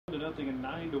5-0 and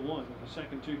 9-1 in the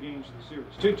second 2 games of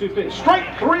the series. 2-2 pitch.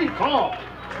 Strike 3 call.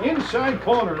 Inside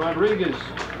corner. Rodriguez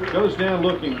goes down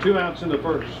looking. 2 outs in the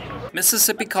first.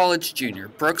 Mississippi College junior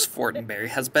Brooks Fortenberry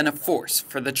has been a force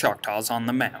for the Choctaws on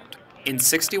the mound. In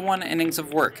 61 innings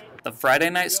of work, the Friday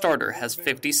night starter has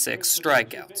 56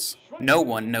 strikeouts. No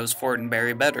one knows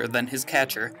Fortenberry better than his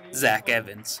catcher, Zach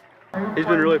Evans. He's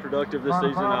been really productive this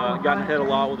season, gotten ahead a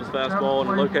lot with his fastball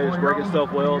and located his breaking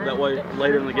stuff well. That way,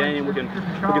 later in the game, we can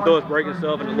throw his breaking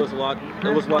stuff and it looks a lot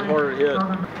harder to hit.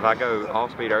 If I go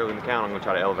off speed early in the count, I'm going to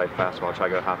try to elevate the fastball, try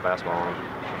to go high fastball on him.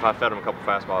 If I fed him a couple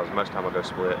fastballs, most of the time I'll go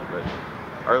split. But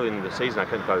early in the season, I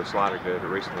couldn't throw the slider good, but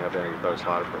recently I've been able to throw the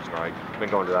slider for a strike. I've been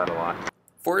going to that a lot.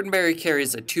 Fortenberry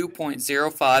carries a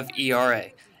 2.05 ERA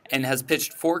and has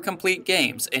pitched 4 complete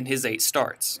games in his 8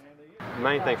 starts. The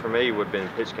main thing for me would have been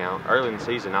pitch count. Early in the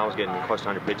season, I was getting close to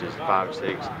 100 pitches, 5 or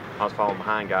 6. I was falling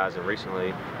behind guys, and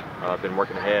recently I've been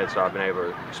working ahead, so I've been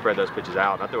able to spread those pitches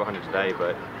out. And I threw 100 today,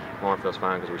 but Lauren feels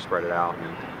fine because we spread it out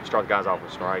and start the guys off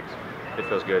with strikes. It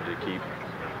feels good to keep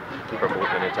our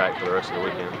bullpen intact for the rest of the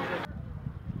weekend.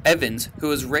 Evans, who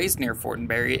was raised near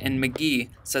Fortenberry in McGee,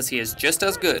 says he is just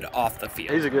as good off the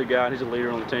field. He's a good guy. He's a leader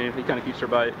on the team. He kind of keeps it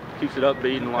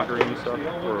upbeat in the locker room and stuff.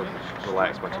 We're a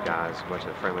relaxed bunch of guys, a bunch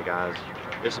of friendly guys.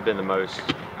 This has been the most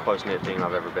close-knit team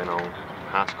I've ever been on,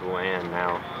 high school and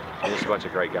now. And it's a bunch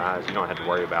of great guys. You don't have to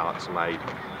worry about somebody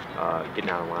getting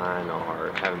out of line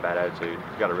or having bad attitude.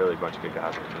 You've got a really bunch of good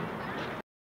guys on the team.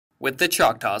 With the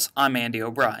Choctaws, I'm Andy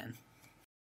O'Brien.